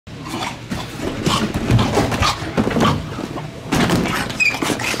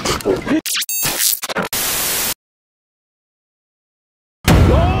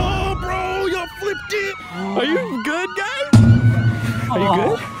Are you good, guys? Are you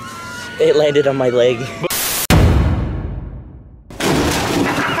good? It landed on my leg.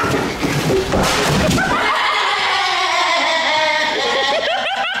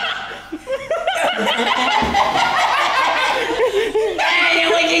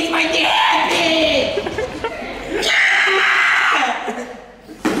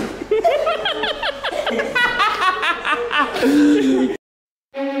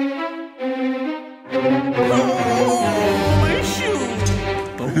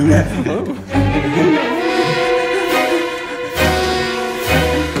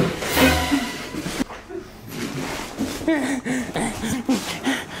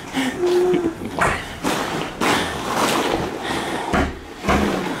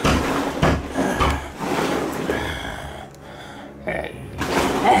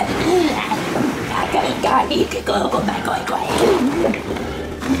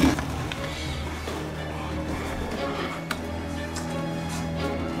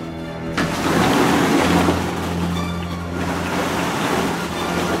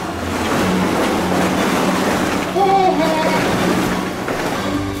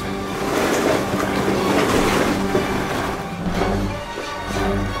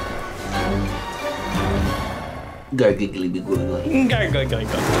 Gargiggly be good. Gargiggly.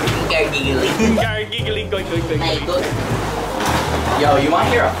 Yo, you wanna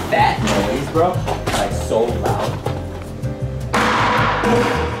hear a fat noise, bro? Like so loud.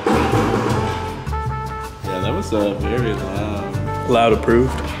 Yeah, that was very loud. Loud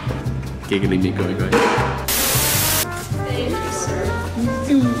approved. Giggly me going. Thank you, sir.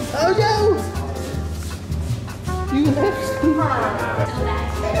 Oh no! You left.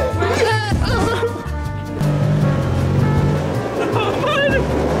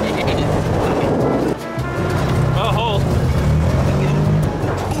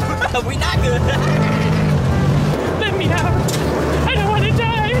 We not good. Let me out. I don't want to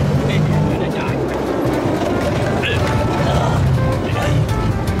die. I'm gonna die.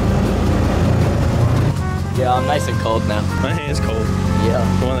 Yeah, I'm nice and cold now. My hand's cold. Yeah.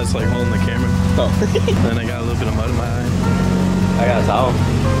 The one that's like holding the camera. Oh. Then I got a little bit of mud in my eye. I got a towel.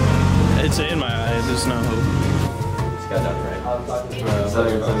 It's in my eye. There's no hope. Just got that right.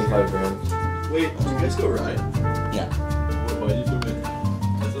 775 grams. Wait, did you guys go right? Yeah. Why did you do it?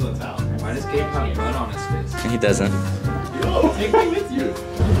 That's on the towel. Why does Gabe have blood on his face? He doesn't. Yo, take me with you.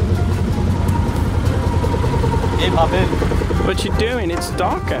 Gabe, hop in. What you doing? It's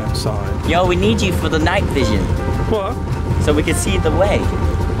dark outside. Yo, we need you for the night vision. What? So we can see the way.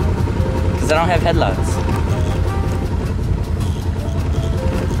 Because I don't have headlights.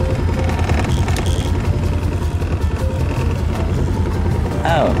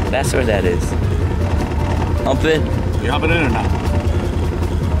 Oh, that's where that is. Hop in. You hopping in or not?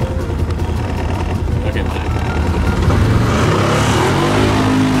 Okay, bye.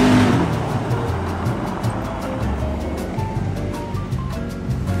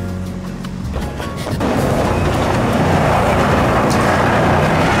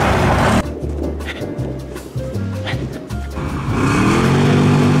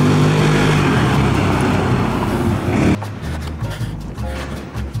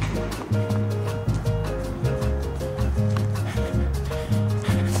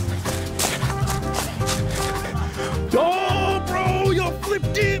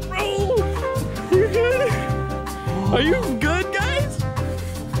 Are you good, guys?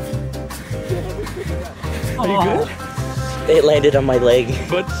 Are you good? It landed on my leg.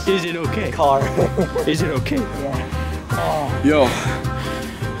 But is it okay? Car. Is it okay? Yeah. Yo.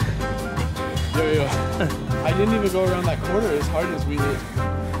 I didn't even go around that corner as hard as we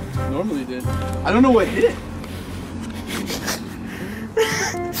normally did. I don't know what hit.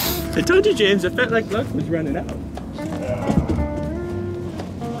 I told you, James, it felt like luck was running out.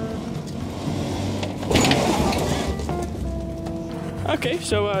 Okay,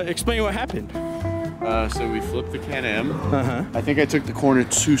 so explain what happened. So we flipped the Can-Am. Uh-huh. I think I took the corner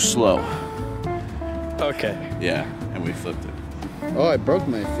too slow. Okay. Yeah, and we flipped it. Oh, I broke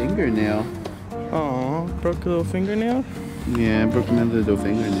my fingernail. Oh, broke a little fingernail? Yeah, I broke my little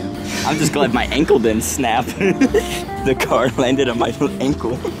fingernail. I'm just glad my ankle didn't snap. The car landed on my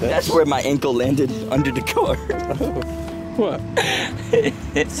ankle. That's where my ankle landed, under the car. What?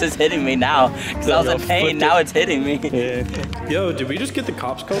 It's just hitting me now. Because I was in pain, now it's hitting me. Yeah. Yo, did we just get the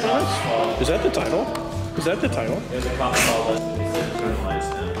cops called on us? Is that the title? Is that the title? The cops called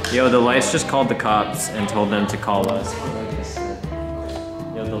us. Yo, the lights just called the cops and told them to call us.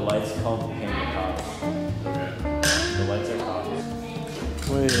 Yo, the lights called the cops. Okay. The lights are cops.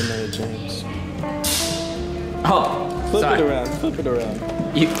 Wait a minute, James. Oh, Flip sorry. it around, flip it around.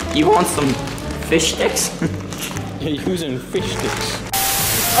 You want some fish sticks? You're using fish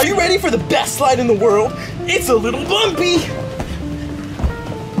sticks. Are you ready for the best slide in the world? It's a little bumpy.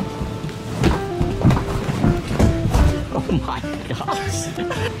 Oh my gosh.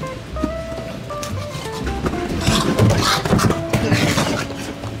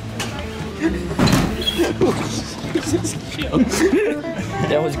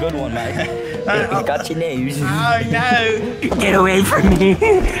 That was a good one, Mike. You got your nose. Oh no! Get away from me!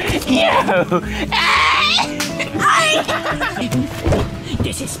 No!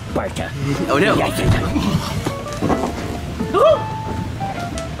 This is Sparta. Oh no!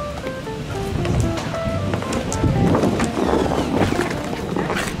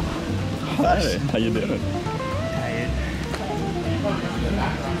 Hi, how you doing?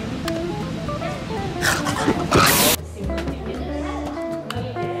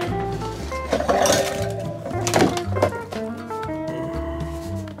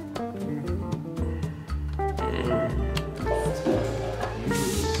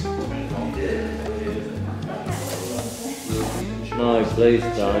 No, please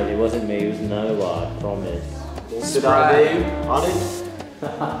don't. It wasn't me, it was Noah, I promise. Did I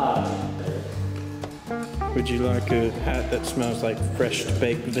Would you like a hat that smells like fresh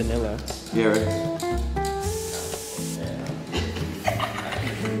baked vanilla? Yeah, right.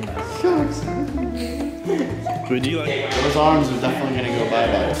 Would you like? Those arms are definitely gonna go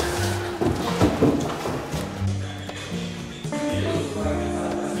bye-bye.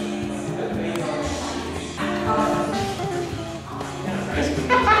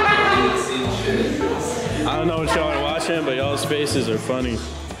 I don't know what y'all are watching, but y'all's faces are funny.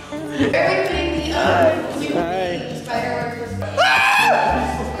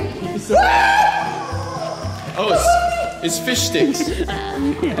 Oh, it's fish sticks.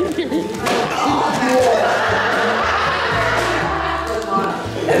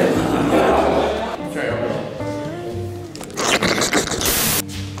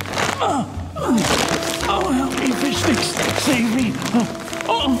 Oh, help me, fish sticks! Save me!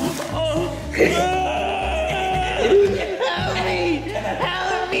 Help me!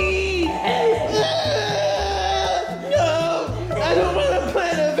 Help me! No! I don't want to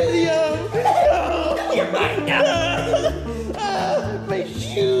play the video! No! You're mine now! My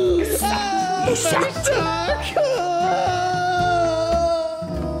shoes! You suck!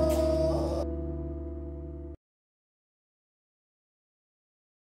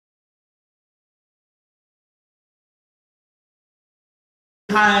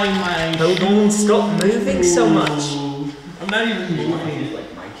 Hi, Mike. Hold on, stop moving so much. I'm not even moving.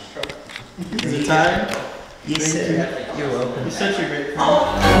 Is it time? Yes, sir. You're welcome. You're such a great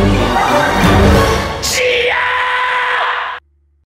friend.